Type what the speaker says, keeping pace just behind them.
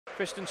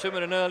Christensen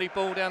with an early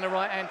ball down the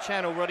right-hand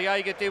channel.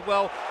 Rodieega did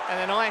well, and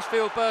then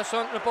Icefield bursts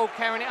onto the ball,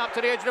 carrying it up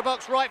to the edge of the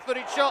box.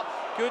 Right-footed shot,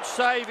 good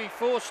save. He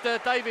forced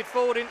David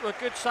Ford into a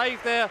good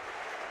save there.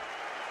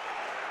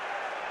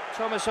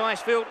 Thomas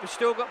Icefield, we've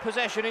still got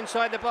possession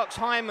inside the box.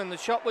 Hyman, the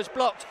shot was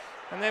blocked.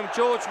 And then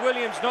George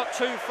Williams not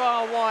too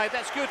far wide.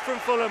 That's good from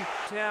Fulham.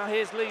 Now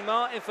here's Lee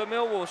Martin for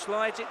Millwall.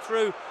 Slides it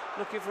through,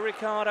 looking for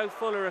Ricardo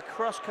Fuller.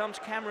 Across comes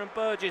Cameron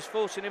Burgess,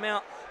 forcing him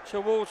out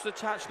towards the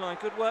touchline.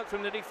 Good work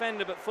from the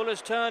defender, but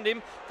Fuller's turned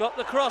him. Got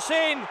the cross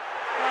in.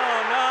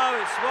 Oh no,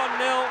 it's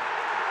 1-0.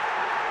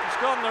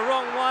 It's gone the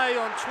wrong way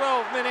on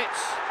 12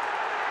 minutes.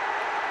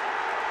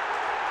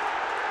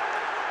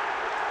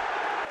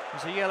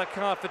 There's a yellow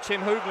card for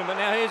Tim Hoogland, but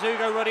now here's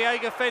Hugo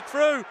Rodieega fed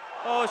through.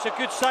 Oh, it's a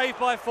good save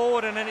by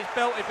Ford, and then it's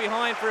belted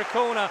behind for a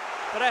corner.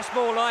 But that's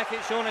more like it,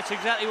 Sean. It's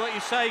exactly what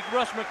you say.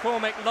 Ross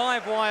McCormack,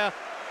 live wire,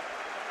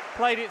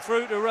 played it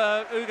through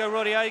to Hugo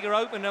Rodieega,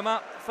 opened them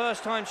up.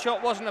 First time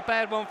shot wasn't a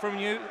bad one from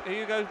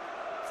Hugo.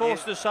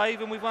 Forced the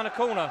save, and we've won a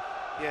corner.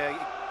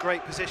 Yeah,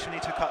 great position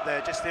he took up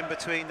there, just in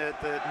between the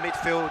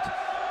midfield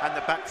and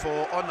the back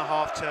four on the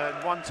half turn.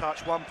 One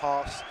touch, one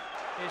pass.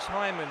 Here's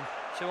Hyman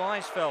to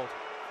Eisfeld.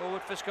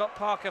 Forward for Scott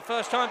Parker.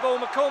 First time ball,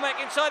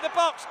 McCormack inside the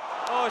box.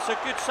 Oh, it's a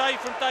good save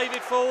from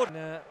David Ford.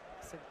 I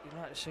think you'd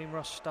like to see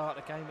Ross start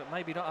the game, but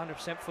maybe not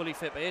 100% fully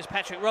fit. But here's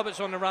Patrick Roberts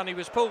on the run. He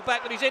was pulled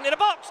back, but he's into the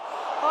box.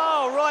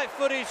 Oh,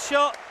 right-footed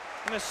shot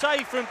and a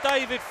save from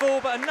David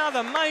Ford, but another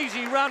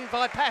amazing run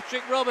by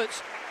Patrick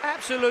Roberts.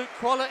 Absolute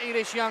quality,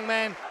 this young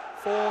man.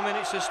 4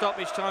 minutes of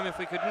stoppage time. If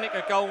we could nick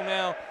a goal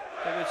now,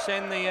 it would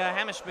send the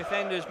Hammersmith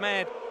Enders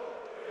mad.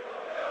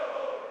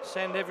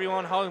 Send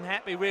everyone home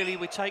happy, really.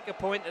 We take a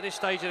point at this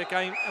stage of the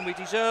game, and we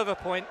deserve a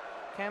point.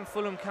 Can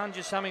Fulham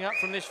conjure something up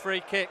from this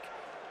free kick?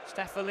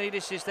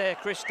 Staphylidis is there.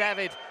 Chris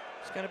David.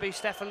 It's going to be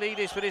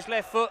Staphylidis with his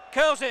left foot.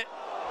 Curls it.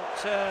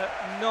 But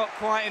not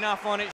quite enough on it.